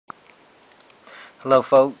Hello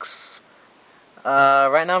folks.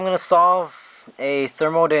 Right now I'm going to solve a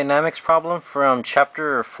thermodynamics problem from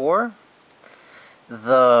chapter 4.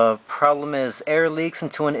 The problem is air leaks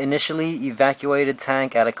into an initially evacuated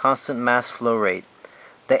tank at a constant mass flow rate.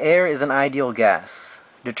 The air is an ideal gas.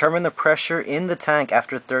 Determine the pressure in the tank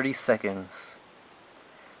after 30 seconds.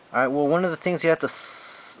 Alright, well, one of the things you have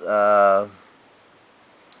to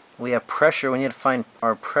we have pressure. We need to find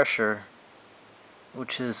our pressure,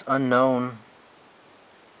 which is unknown.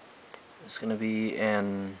 It's going to be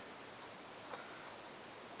in,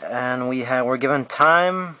 and we're given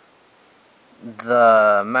time,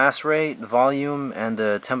 the mass rate, volume, and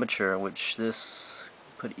the temperature, which this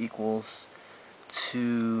put equals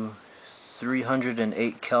to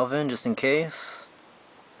 308 Kelvin, just in case.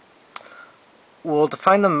 Well, to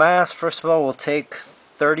find the mass, first of all, we'll take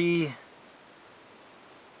 30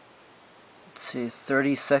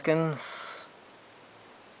 seconds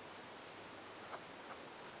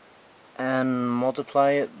and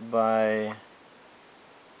multiply it by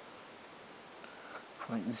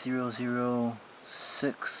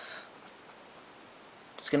 0.006.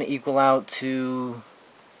 It's going to equal out to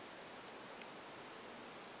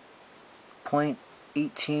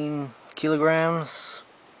 0.18 kilograms.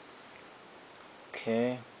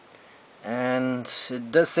 Okay, and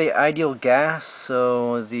it does say ideal gas,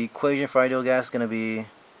 so the equation for ideal gas is going to be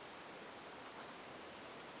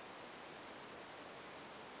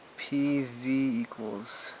PV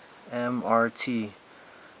equals MRT.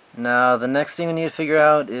 Now the next thing we need to figure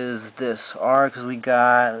out is this R, because we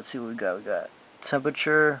got, let's see what we got. We got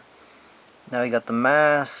temperature, now we got the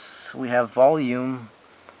mass, we have volume,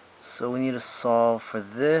 so we need to solve for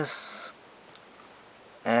this.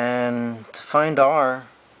 And to find R,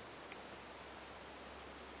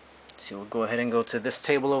 so we'll go ahead and go to this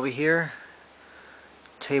table over here,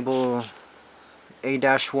 table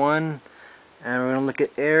A-1, and we're going to look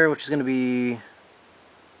at air, which is going to be,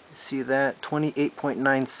 see that,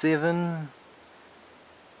 28.97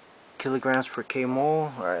 kilograms per k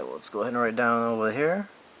mole. Alright, let's go ahead and write down over here.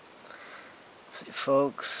 Let's see,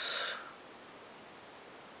 folks.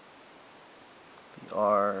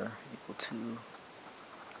 R equal to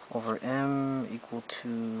over M equal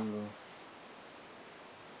to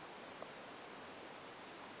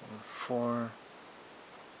 4.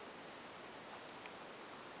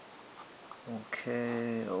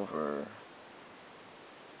 Okay, over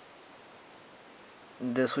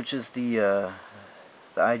this, which is the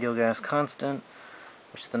ideal gas constant,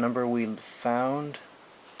 which is the number we found.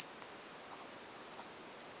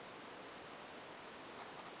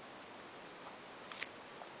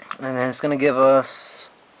 And then it's going to give us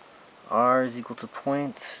R is equal to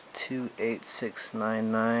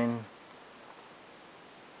 0.28699.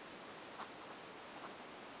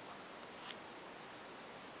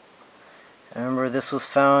 Remember, this was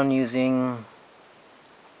found using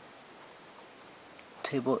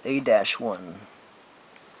table A-1.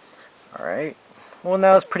 Alright. Well,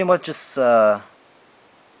 now it's pretty much just you're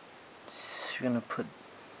gonna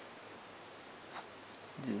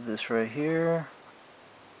do this right here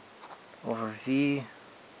over V.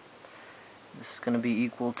 This is gonna be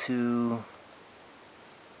equal to,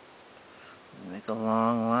 make a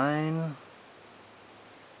long line,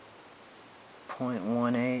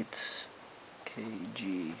 0.18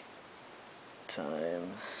 kg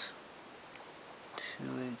times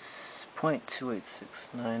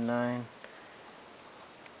 0.28699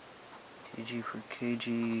 kg per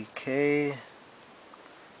kg k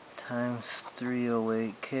times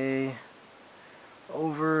 308 k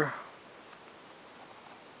over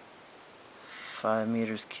 5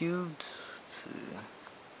 meters cubed.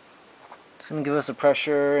 It's going to give us a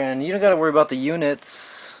pressure, and you don't got to worry about the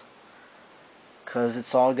units, because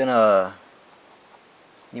it's all going to,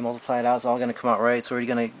 you multiply it out, it's all going to come out right. So we're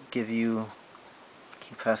going to give you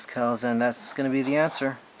pascals, and that's going to be the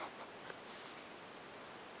answer.